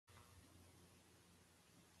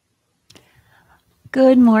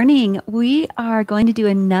Good morning. We are going to do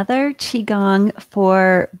another Qigong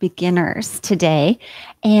for beginners today.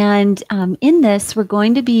 And in this, we're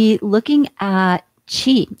going to be looking at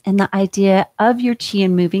Qi and the idea of your Qi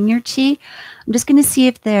and moving your Qi. I'm just going to see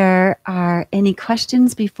if there are any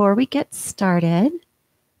questions before we get started.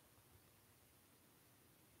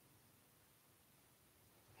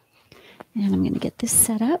 And I'm going to get this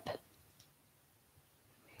set up.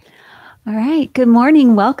 All right. Good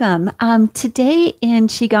morning. Welcome. Today in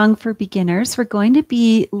Qigong for Beginners, we're going to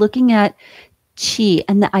be looking at Qi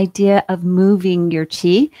and the idea of moving your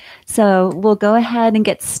Qi. So we'll go ahead and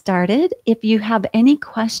get started. If you have any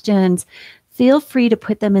questions, feel free to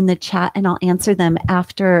put them in the chat and I'll answer them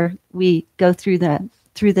after we go through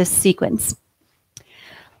this sequence.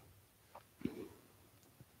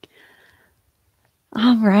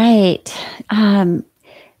 All right.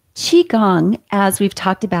 Qigong, as we've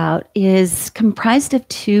talked about, is comprised of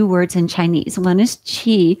two words in Chinese. One is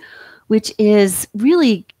qi, which is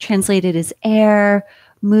really translated as air,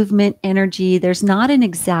 movement, energy. There's not an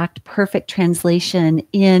exact perfect translation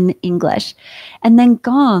in English. And then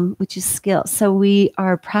gong, which is skill. So we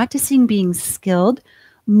are practicing being skilled,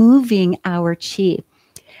 moving our qi.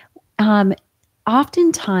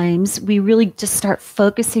 Oftentimes, we really just start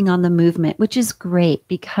focusing on the movement, which is great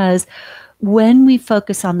because when we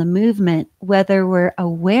focus on the movement, whether we're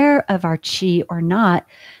aware of our qi or not,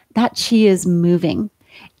 that qi is moving.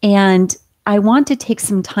 And I want to take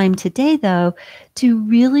some time today, though, to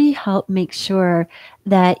really help make sure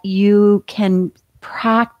that you can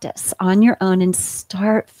practice on your own and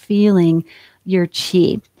start feeling your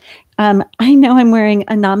qi. I know I'm wearing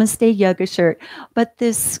a Namaste yoga shirt, but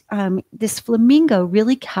this flamingo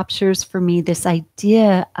really captures for me this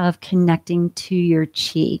idea of connecting to your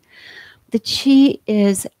qi. The qi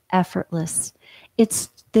is effortless. It's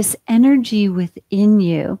this energy within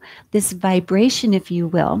you, this vibration, if you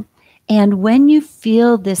will. And when you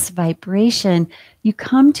feel this vibration, you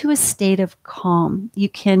come to a state of calm. You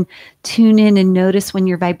can tune in and notice when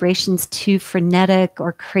your vibration's too frenetic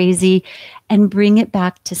or crazy and bring it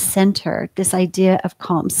back to center, this idea of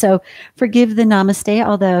calm. So forgive the namaste,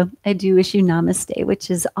 although I do wish you namaste,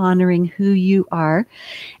 which is honoring who you are.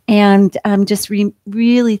 And just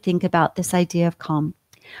really think about this idea of calm.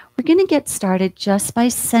 We're going to get started just by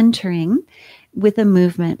centering with a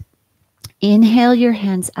movement. Inhale your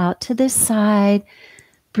hands out to the side,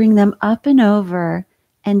 bring them up and over,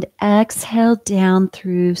 and exhale down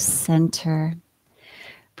through center.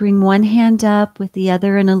 Bring one hand up with the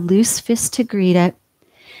other in a loose fist to greet it,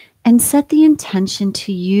 and set the intention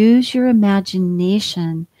to use your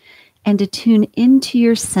imagination and to tune into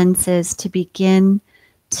your senses to begin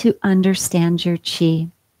to understand your qi.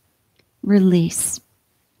 Release.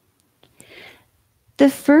 The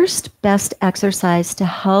first best exercise to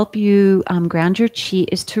help you ground your qi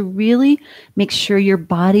is to really make sure your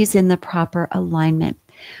body's in the proper alignment.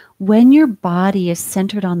 When your body is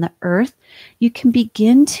centered on the earth, you can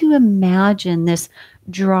begin to imagine this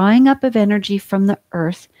drawing up of energy from the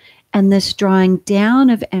earth and this drawing down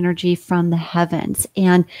of energy from the heavens.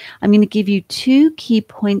 And I'm going to give you two key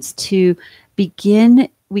points to begin.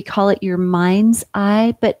 We call it your mind's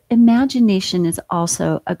eye, but imagination is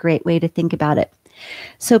also a great way to think about it.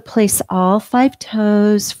 So place all 5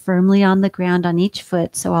 toes firmly on the ground on each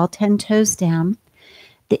foot, so all 10 toes down,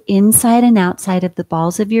 the inside and outside of the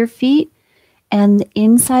balls of your feet, and the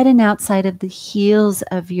inside and outside of the heels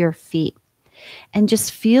of your feet. And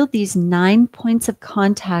just feel these 9 points of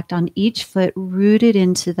contact on each foot rooted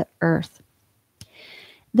into the earth.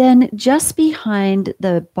 Then just behind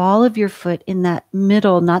the ball of your foot in that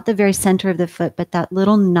middle, not the very center of the foot, but that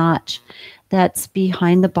little notch that's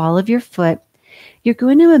behind the ball of your foot, you're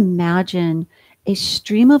going to imagine a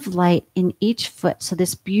stream of light in each foot. So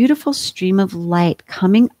this beautiful stream of light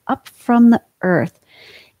coming up from the earth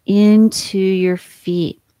into your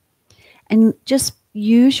feet. And just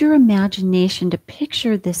use your imagination to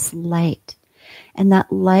picture this light. And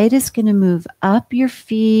that light is going to move up your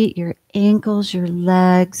feet, your ankles, your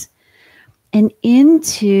legs, and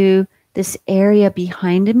into this area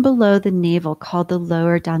behind and below the navel called the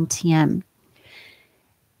lower dantian.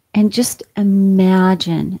 And just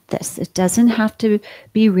imagine this. It doesn't have to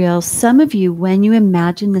be real. Some of you, when you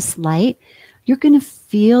imagine this light, you're going to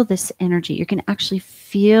feel this energy. You're going to actually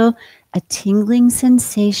feel a tingling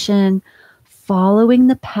sensation following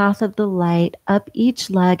the path of the light up each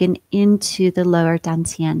leg and into the lower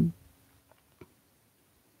dantian.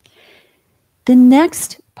 The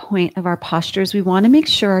next point of our posture is we want to make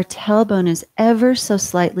sure our tailbone is ever so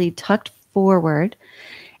slightly tucked forward,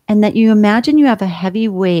 and that you imagine you have a heavy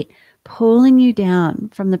weight pulling you down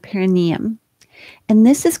from the perineum. And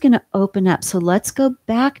this is going to open up. So let's go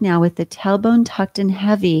back now with the tailbone tucked and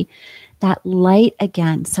heavy, that light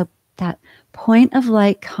again. So that point of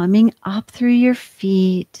light coming up through your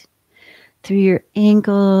feet, through your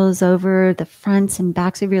ankles, over the fronts and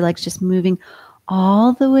backs of your legs, just moving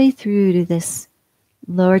all the way through to this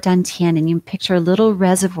lower dantian. And you picture a little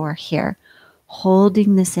reservoir here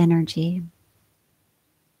holding this energy.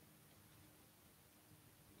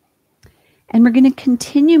 And we're going to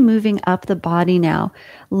continue moving up the body now,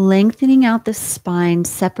 lengthening out the spine,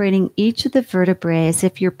 separating each of the vertebrae as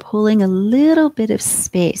if you're pulling a little bit of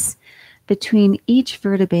space between each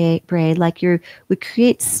vertebrae, like you would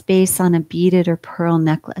create space on a beaded or pearl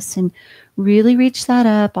necklace. And really reach that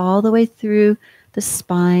up all the way through the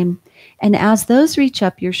spine. And as those reach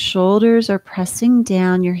up, your shoulders are pressing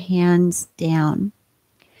down, your hands down.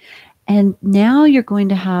 And now you're going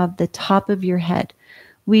to have the top of your head.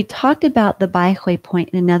 We talked about the Bai Hui point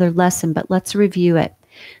in another lesson, but let's review it.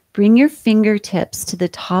 Bring your fingertips to the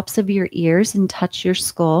tops of your ears and touch your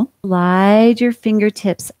skull. Slide your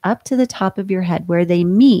fingertips up to the top of your head where they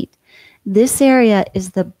meet. This area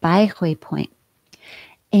is the Bai Hui point.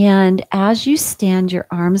 And as you stand, your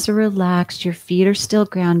arms are relaxed, your feet are still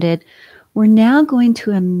grounded. We're now going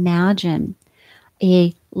to imagine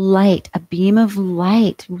a light, a beam of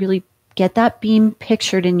light. Really get that beam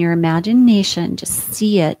pictured in your imagination. Just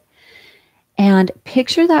see it. And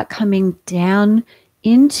picture that coming down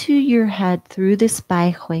into your head through this Bai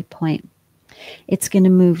Hui point. It's going to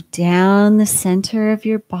move down the center of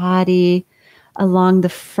your body, along the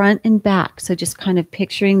front and back. So just kind of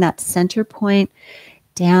picturing that center point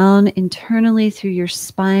down internally through your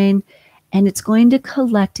spine. And it's going to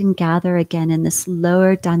collect and gather again in this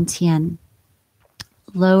lower dantian,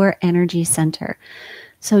 lower energy center.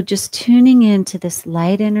 So just tuning into this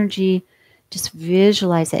light energy, just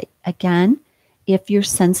visualize it. Again, if you're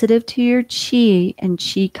sensitive to your qi and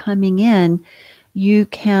qi coming in, you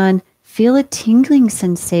can feel a tingling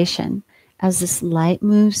sensation as this light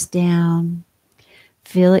moves down.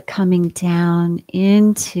 Feel it coming down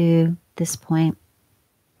into this point.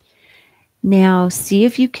 Now, see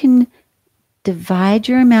if you can divide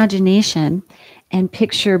your imagination and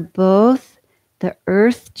picture both the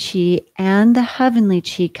earth qi and the heavenly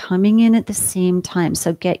qi coming in at the same time.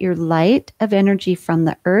 So get your light of energy from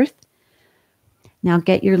the earth. Now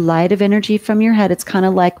get your light of energy from your head. It's kind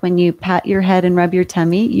of like when you pat your head and rub your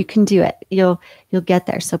tummy. You can do it. You'll get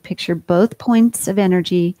there. So picture both points of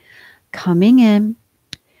energy coming in,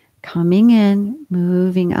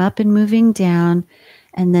 moving up and moving down,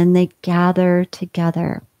 and then they gather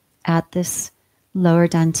together at this lower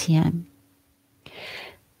dantian.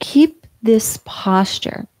 Keep this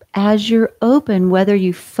posture as you're open, whether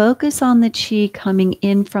you focus on the qi coming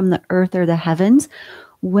in from the earth or the heavens.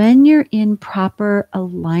 When you're in proper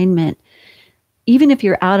alignment, even if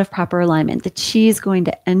you're out of proper alignment, the qi is going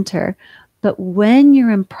to enter. But when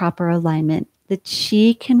you're in proper alignment, the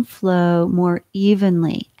qi can flow more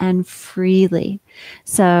evenly and freely.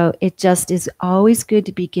 So it just is always good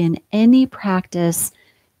to begin any practice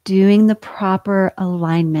doing the proper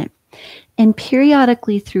alignment. And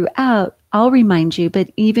periodically throughout, I'll remind you, but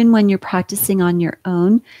even when you're practicing on your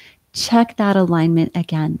own, check that alignment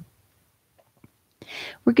again.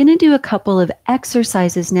 We're going to do a couple of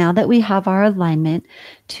exercises now that we have our alignment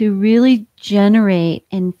to really generate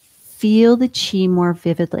and feel the qi more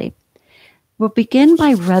vividly. We'll begin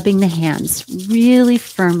by rubbing the hands really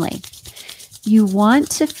firmly. You want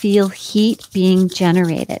to feel heat being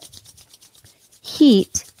generated.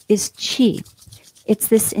 Heat is qi. It's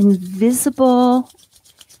this invisible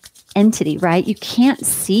entity, right? You can't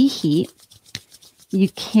see heat. You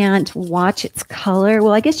can't watch its color.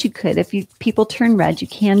 Well, I guess you could. If people turn red, you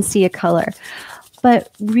can see a color.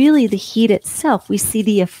 But really the heat itself, we see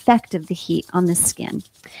the effect of the heat on the skin.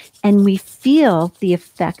 And we feel the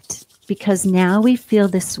effect because now we feel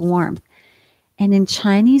this warmth. And in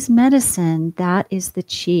Chinese medicine, that is the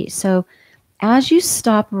qi. So as you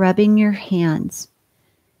stop rubbing your hands,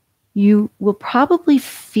 you will probably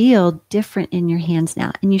feel different in your hands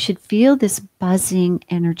now. And you should feel this buzzing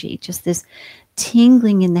energy, just this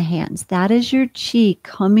tingling in the hands. That is your qi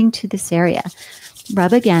coming to this area.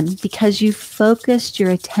 Rub again because you focused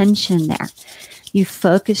your attention there. You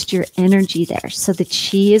focused your energy there. So the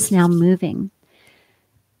qi is now moving.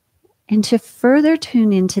 And to further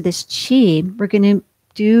tune into this qi, we're going to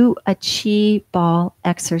do a qi ball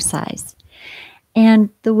exercise. And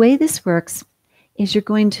the way this works is you're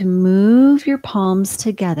going to move your palms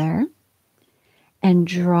together and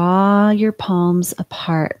draw your palms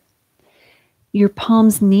apart. Your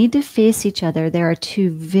palms need to face each other. There are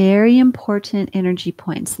two very important energy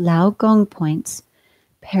points, Lao Gong points,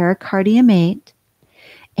 pericardium 8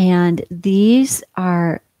 And these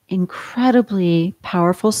are incredibly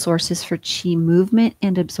powerful sources for chi movement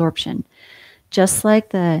and absorption. Just like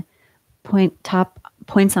the top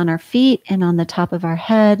points on our feet and on the top of our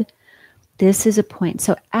head, this is a point.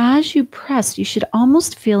 So as you press, you should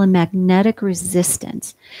almost feel a magnetic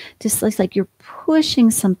resistance, just like you're pushing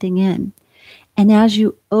something in. And as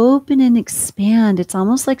you open and expand, it's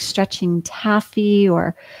almost like stretching taffy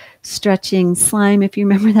or stretching slime, if you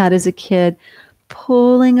remember that as a kid,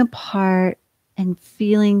 pulling apart and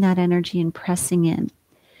feeling that energy and pressing in.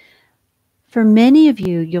 For many of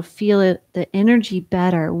you, you'll feel the energy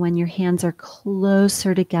better when your hands are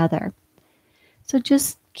closer together. So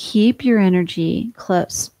just keep your energy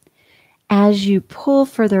close. As you pull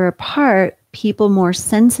further apart, people more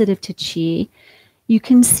sensitive to chi, you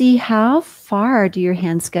can see how far do your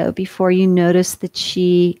hands go before you notice the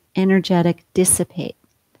chi energetic dissipate.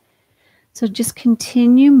 So just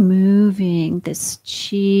continue moving this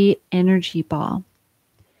chi energy ball.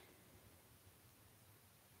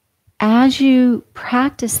 As you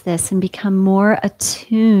practice this and become more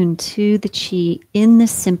attuned to the chi in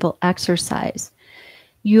this simple exercise,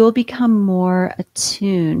 you'll become more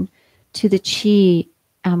attuned to the chi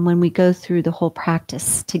when we go through the whole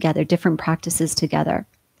practice together, different practices together.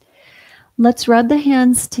 Let's rub the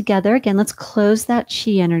hands together. Again, let's close that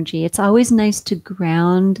chi energy. It's always nice to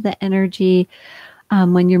ground the energy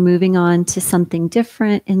when you're moving on to something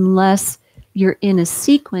different, unless you're in a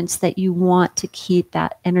sequence that you want to keep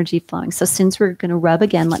that energy flowing. So since we're going to rub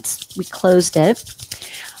again, we closed it.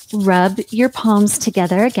 Rub your palms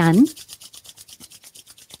together again.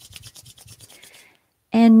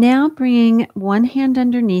 And now bring one hand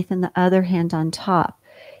underneath and the other hand on top.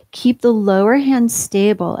 Keep the lower hand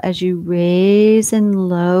stable as you raise and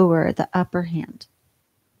lower the upper hand.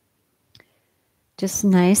 Just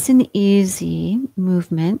nice and easy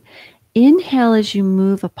movement. Inhale as you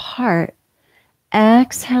move apart.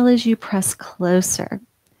 Exhale as you press closer.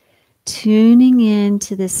 Tuning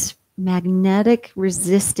into this magnetic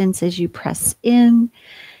resistance as you press in,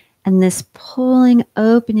 and this pulling,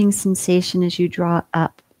 opening sensation as you draw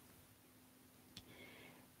up.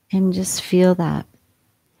 And just feel that.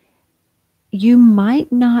 You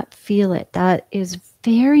might not feel it. That is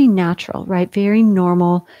very natural, right? Very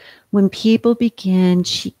normal. When people begin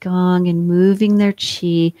Qigong and moving their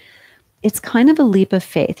Qi, it's kind of a leap of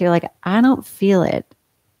faith. You're like, I don't feel it.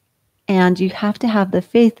 And you have to have the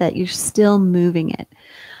faith that you're still moving it.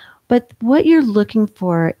 But what you're looking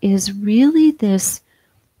for is really this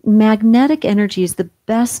magnetic energy is the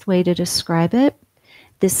best way to describe it.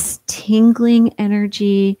 This tingling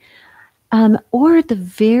energy, or at the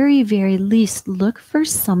very, very least, look for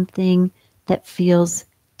something that feels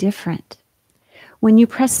different. When you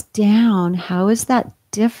press down, how is that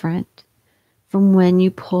different from when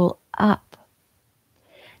you pull up?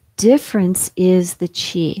 Difference is the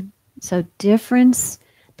chi. So difference,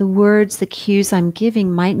 the words, the cues I'm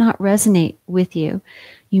giving might not resonate with you.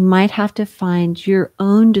 You might have to find your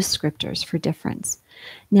own descriptors for difference.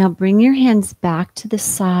 Now bring your hands back to the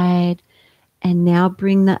side, and now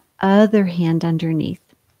bring the other hand underneath.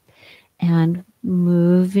 And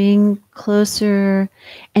moving closer,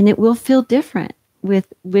 and it will feel different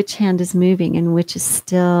with which hand is moving and which is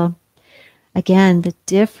still. Again, the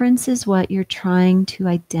difference is what you're trying to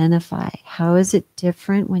identify. How is it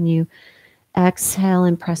different when you exhale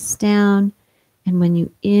and press down, and when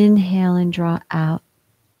you inhale and draw out?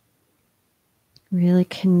 Really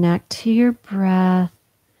connect to your breath.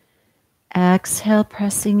 Exhale,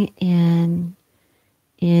 pressing in.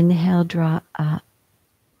 Inhale, draw up.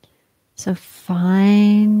 So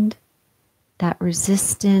find that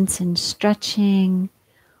resistance and stretching,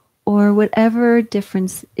 or whatever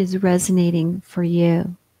difference is resonating for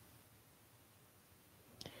you.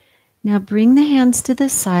 Now bring the hands to the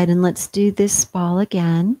side and let's do this ball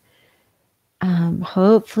again.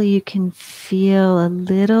 Hopefully you can feel a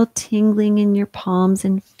little tingling in your palms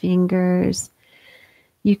and fingers.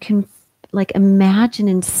 You can imagine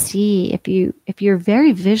and see, if you're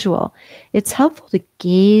very visual, it's helpful to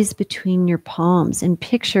gaze between your palms and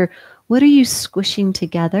picture, what are you squishing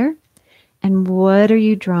together and what are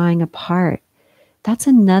you drawing apart? That's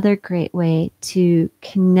another great way to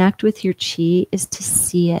connect with your chi, is to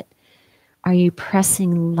see it. Are you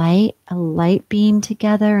pressing a light beam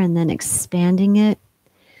together and then expanding it?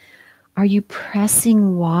 Are you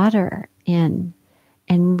pressing water in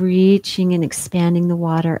and reaching and expanding the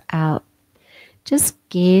water out? Just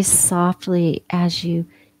gaze softly as you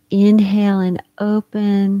inhale and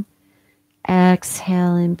open,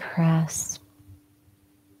 exhale and press.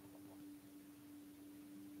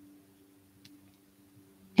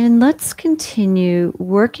 And let's continue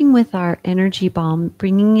working with our energy ball,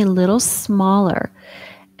 bringing it a little smaller.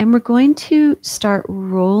 And we're going to start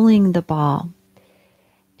rolling the ball.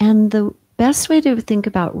 And the best way to think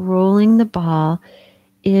about rolling the ball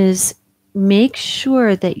is make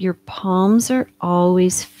sure that your palms are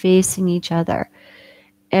always facing each other.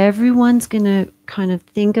 Everyone's going to kind of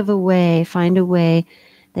think of a way, find a way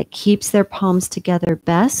that keeps their palms together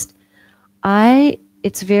best.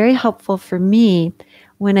 It's very helpful for me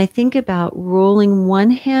when I think about rolling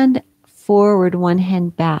one hand forward, one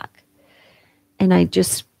hand back. And I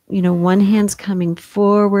just, one hand's coming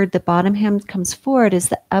forward, the bottom hand comes forward as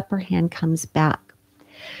the upper hand comes back.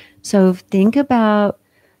 So think about,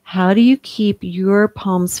 how do you keep your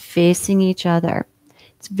palms facing each other?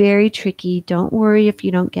 It's very tricky. Don't worry if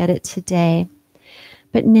you don't get it today.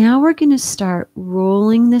 But now we're going to start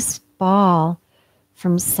rolling this ball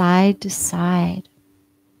from side to side.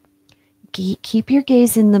 Keep your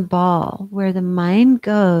gaze in the ball. Where the mind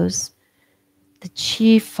goes, the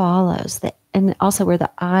chi follows. And also where the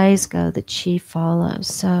eyes go, the chi follows.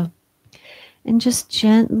 So, and just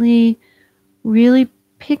gently really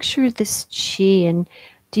picture this chi. And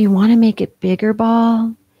do you want to make it bigger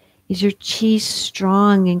ball? Is your chi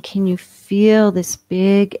strong, and can you feel this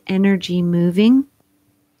big energy moving?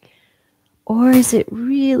 Or is it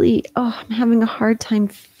really, I'm having a hard time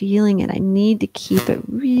feeling it. I need to keep it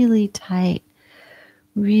really tight,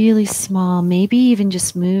 really small, maybe even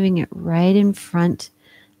just moving it right in front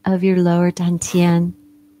of your lower dantian.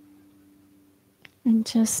 And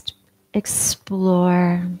just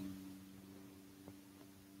explore.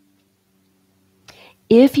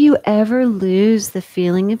 If you ever lose the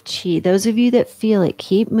feeling of chi, those of you that feel it,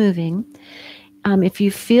 keep moving. If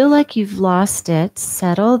you feel like you've lost it,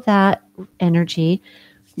 settle that energy.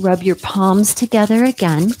 Rub your palms together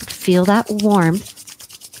again. Feel that warmth.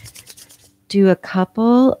 Do a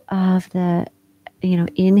couple of the,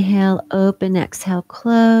 inhale, open, exhale,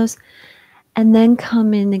 close, and then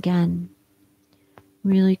come in again.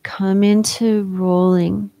 Really come into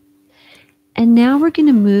rolling. And now we're going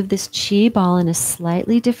to move this chi ball in a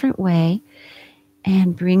slightly different way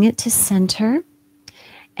and bring it to center.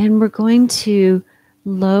 And we're going to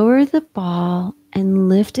lower the ball and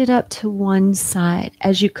lift it up to one side.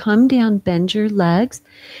 As you come down, bend your legs.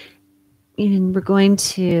 And we're going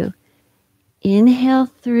to inhale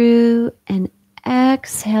through and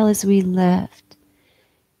exhale as we lift.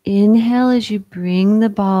 Inhale as you bring the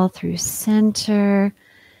ball through center.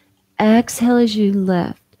 Exhale as you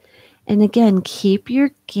lift. And again, keep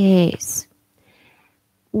your gaze.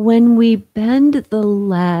 When we bend the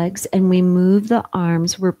legs and we move the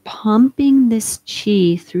arms, we're pumping this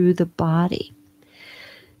chi through the body.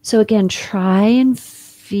 So again, try and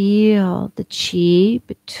feel the chi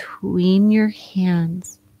between your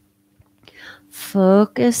hands.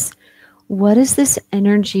 Focus. What does this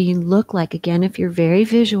energy look like? Again, if you're very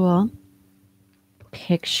visual,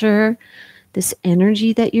 picture this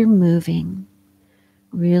energy that you're moving.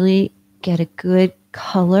 Really get a good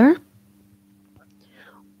color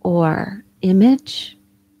or image.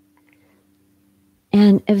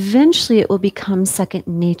 And eventually it will become second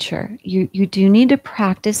nature. You do need to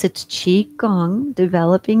practice. It's Qigong,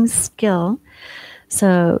 developing skill.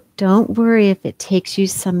 So don't worry if it takes you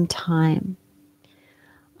some time.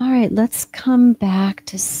 All right, let's come back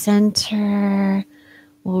to center.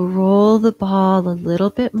 We'll roll the ball a little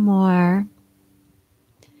bit more.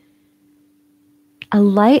 A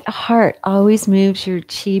light heart always moves your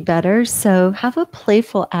chi better, so have a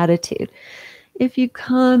playful attitude. If you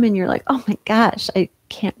come and you're like, oh my gosh, I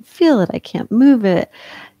can't feel it, I can't move it,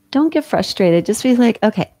 don't get frustrated. Just be like,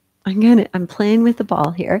 okay, I'm playing with the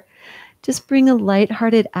ball here. Just bring a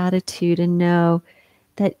lighthearted attitude and know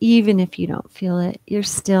that even if you don't feel it, you're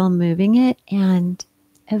still moving it, and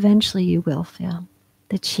eventually you will feel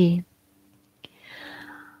the chi.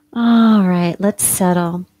 All right, let's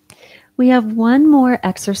settle. We have one more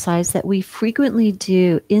exercise that we frequently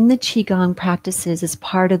do in the Qigong practices as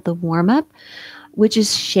part of the warm-up, which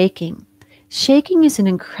is shaking. Shaking is an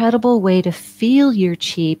incredible way to feel your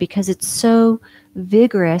chi because it's so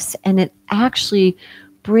vigorous, and it actually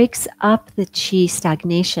breaks up the chi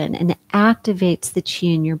stagnation and activates the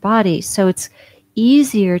chi in your body. So it's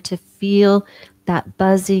easier to feel that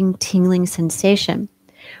buzzing, tingling sensation.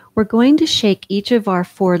 We're going to shake each of our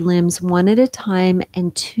 4 limbs one at a time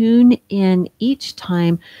and tune in each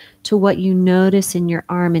time to what you notice in your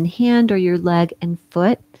arm and hand or your leg and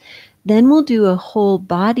foot. Then we'll do a whole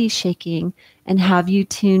body shaking and have you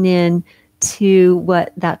tune in to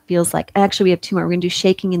what that feels like. Actually, we have 2 more. We're going to do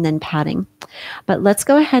shaking and then patting. But let's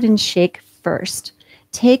go ahead and shake first.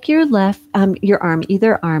 Take your your arm,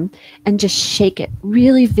 either arm, and just shake it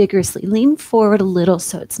really vigorously. Lean forward a little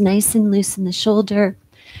so it's nice and loose in the shoulder.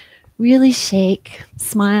 Really shake,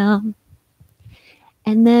 smile,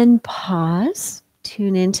 and then pause.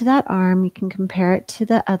 Tune into that arm. You can compare it to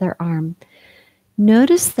the other arm.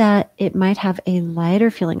 Notice that it might have a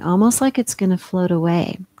lighter feeling, almost like it's going to float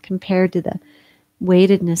away compared to the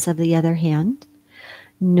weightedness of the other hand.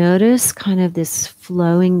 Notice kind of this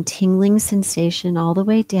flowing, tingling sensation all the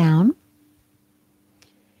way down.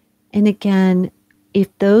 And again,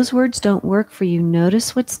 if those words don't work for you,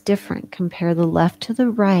 notice what's different. Compare the left to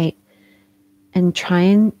the right and try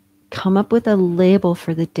and come up with a label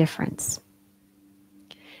for the difference.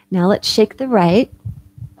 Now let's shake the right.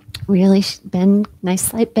 Really bend, nice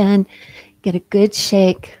slight bend. Get a good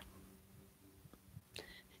shake.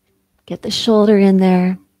 Get the shoulder in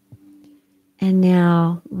there. And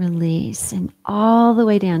now release. And all the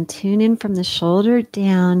way down. Tune in from the shoulder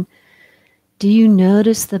down. Do you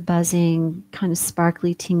notice the buzzing, kind of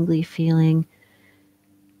sparkly, tingly feeling?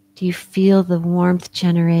 Do you feel the warmth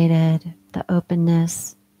generated, the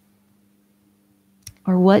openness?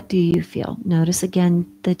 Or what do you feel? Notice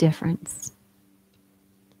again the difference.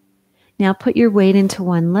 Now put your weight into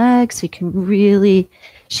one leg so you can really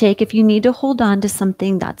shake. If you need to hold on to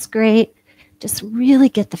something, that's great. Just really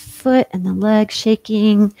get the foot and the leg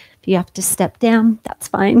shaking. If you have to step down, that's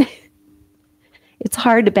fine. It's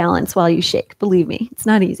hard to balance while you shake, believe me. It's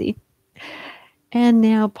not easy. And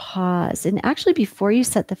now pause. And actually, before you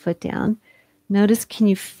set the foot down, notice, can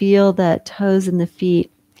you feel the toes and the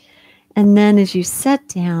feet? And then as you set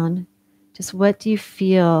down, just what do you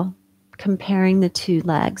feel comparing the two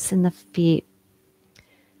legs and the feet?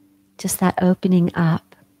 Just that opening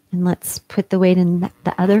up. And let's put the weight in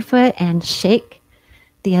the other foot and shake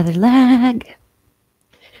the other leg.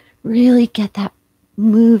 Really get that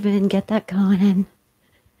moving, get that going.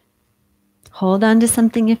 Hold on to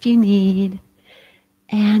something if you need.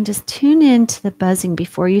 And just tune into the buzzing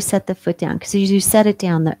before you set the foot down. Because as you set it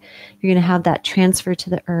down, you're going to have that transfer to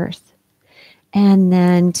the earth. And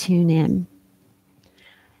then tune in.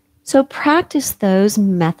 So practice those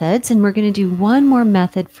methods, and we're going to do one more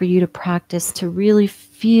method for you to practice to really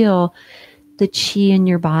feel the chi in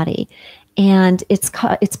your body. And it's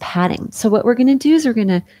patting. So what we're going to do is we're going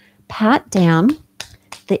to pat down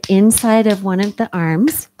the inside of one of the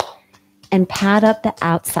arms and pat up the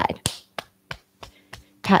outside.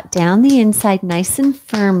 Pat down the inside nice and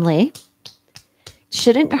firmly.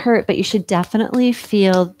 Shouldn't hurt, but you should definitely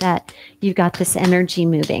feel that you've got this energy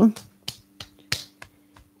moving.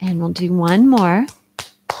 And we'll do one more.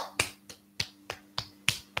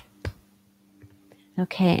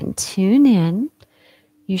 Okay, and tune in.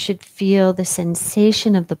 You should feel the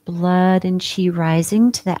sensation of the blood and chi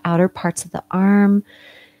rising to the outer parts of the arm.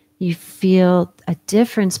 You feel a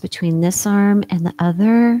difference between this arm and the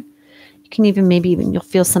other. You can you'll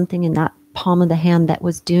feel something in that palm of the hand that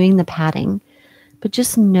was doing the patting. But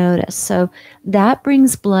just notice. So that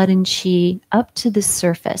brings blood and chi up to the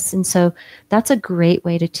surface. And so that's a great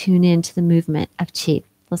way to tune into the movement of chi.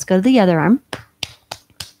 Let's go to the other arm.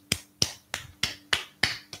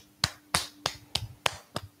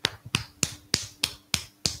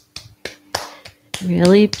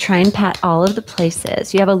 Really try and pat all of the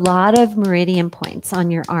places. You have a lot of meridian points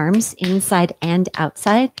on your arms, inside and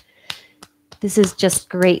outside. This is just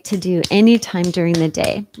great to do anytime during the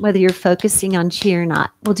day, whether you're focusing on chi or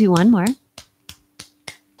not. We'll do one more.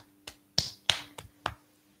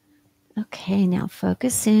 Okay, now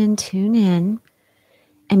focus in, tune in.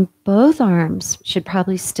 And both arms should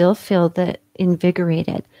probably still feel the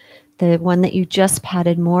invigorated. The one that you just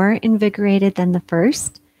patted more invigorated than the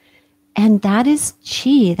first. And that is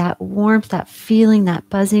chi, that warmth, that feeling, that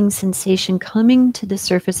buzzing sensation coming to the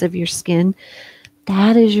surface of your skin.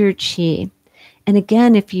 That is your chi. And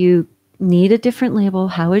again, if you need a different label,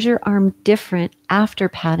 how is your arm different after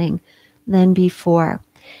patting than before?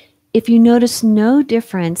 If you notice no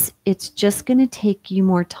difference, it's just going to take you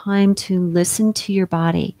more time to listen to your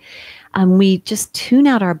body. We just tune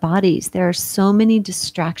out our bodies. There are so many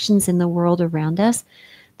distractions in the world around us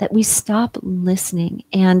that we stop listening.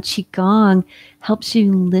 And Qigong helps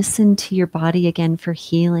you listen to your body again for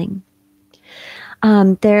healing.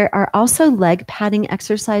 There are also leg patting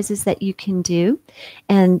exercises that you can do.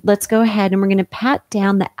 And let's go ahead and we're going to pat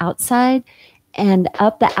down the outside and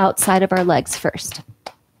up the outside of our legs first.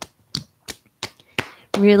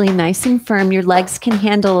 Really nice and firm. Your legs can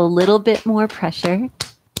handle a little bit more pressure.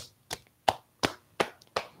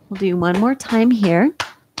 We'll do one more time here.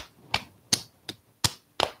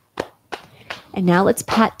 And now let's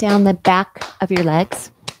pat down the back of your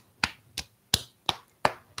legs.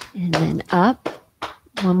 And then up.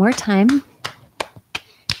 One more time.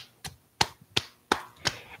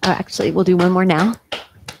 Actually, we'll do one more now.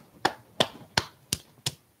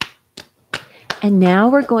 And now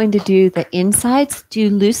we're going to do the insides. Do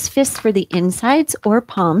loose fists for the insides or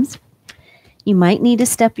palms. You might need to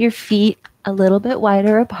step your feet a little bit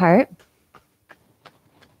wider apart.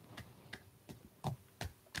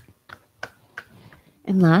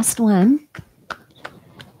 And last one.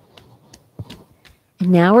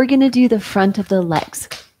 And now we're going to do the front of the legs.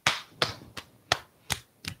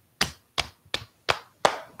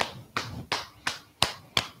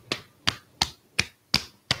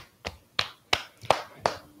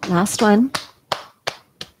 Last one.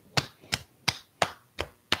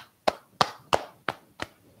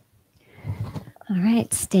 All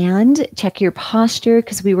right, stand, check your posture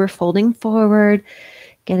because we were folding forward.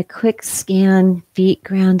 Get a quick scan, feet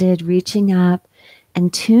grounded, reaching up,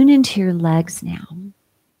 and tune into your legs now.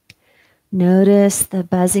 Notice the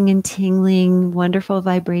buzzing and tingling, wonderful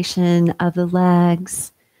vibration of the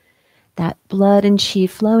legs, that blood and chi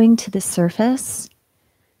flowing to the surface,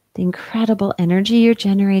 the incredible energy you're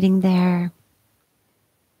generating there.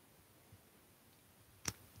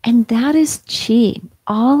 And that is chi.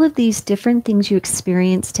 All of these different things you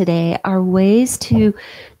experience today are ways to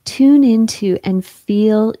tune into and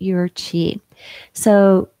feel your chi.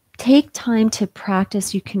 So take time to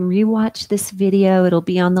practice. You can rewatch this video. It'll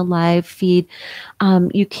be on the live feed.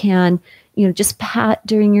 You can, just pat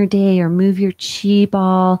during your day or move your chi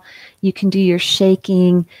ball. You can do your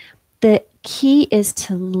shaking. The key is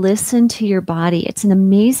to listen to your body. It's an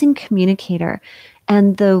amazing communicator.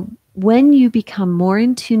 And when you become more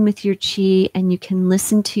in tune with your chi and you can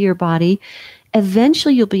listen to your body,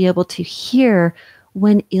 eventually you'll be able to hear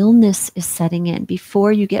when illness is setting in,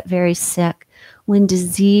 before you get very sick, when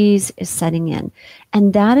disease is setting in.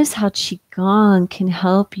 And that is how Qigong can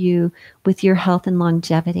help you with your health and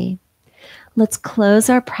longevity. Let's close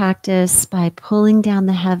our practice by pulling down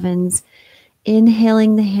the heavens,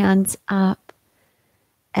 inhaling the hands up.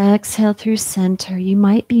 Exhale through center. You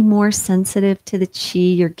might be more sensitive to the chi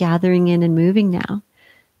you're gathering in and moving now.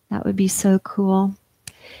 That would be so cool.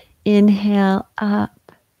 Inhale up.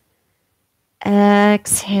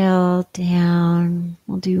 Exhale down.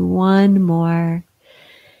 We'll do one more.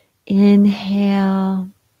 Inhale.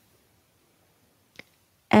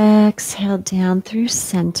 Exhale down through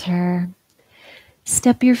center.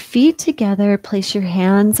 Step your feet together. Place your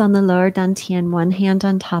hands on the lower dantian, one hand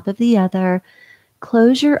on top of the other.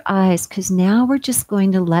 Close your eyes because now we're just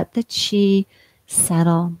going to let the chi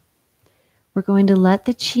settle. We're going to let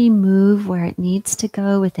the chi move where it needs to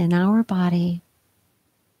go within our body.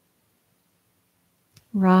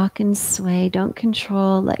 Rock and sway. Don't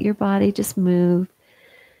control. Let your body just move.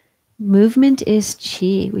 Movement is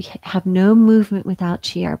chi. We have no movement without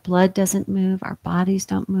chi. Our blood doesn't move. Our bodies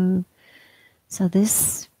don't move. So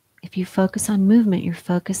if you focus on movement, you're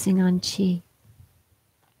focusing on chi.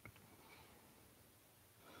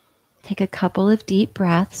 Take a couple of deep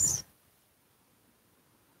breaths.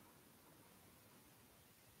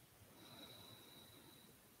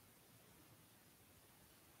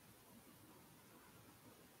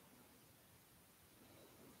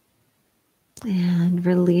 And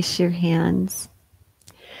release your hands.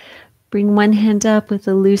 Bring one hand up with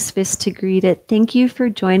a loose fist to greet it. Thank you for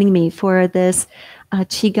joining me for this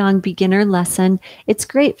Qigong beginner lesson. It's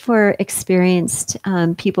great for experienced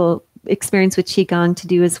people, experience with Qigong to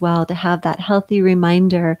do as well, to have that healthy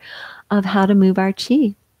reminder of how to move our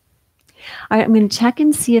chi. All right, I'm going to check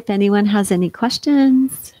and see if anyone has any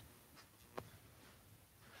questions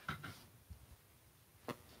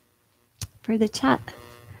for the chat.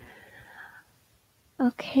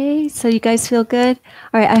 Okay, so you guys feel good?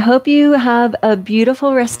 All right, I hope you have a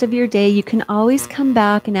beautiful rest of your day. You can always come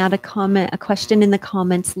back and add a question in the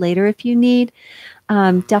comments later if you need.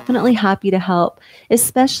 Definitely happy to help,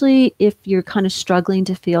 especially if you're kind of struggling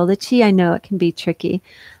to feel the chi. I know it can be tricky.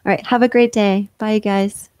 All right, have a great day. Bye, you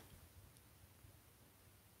guys.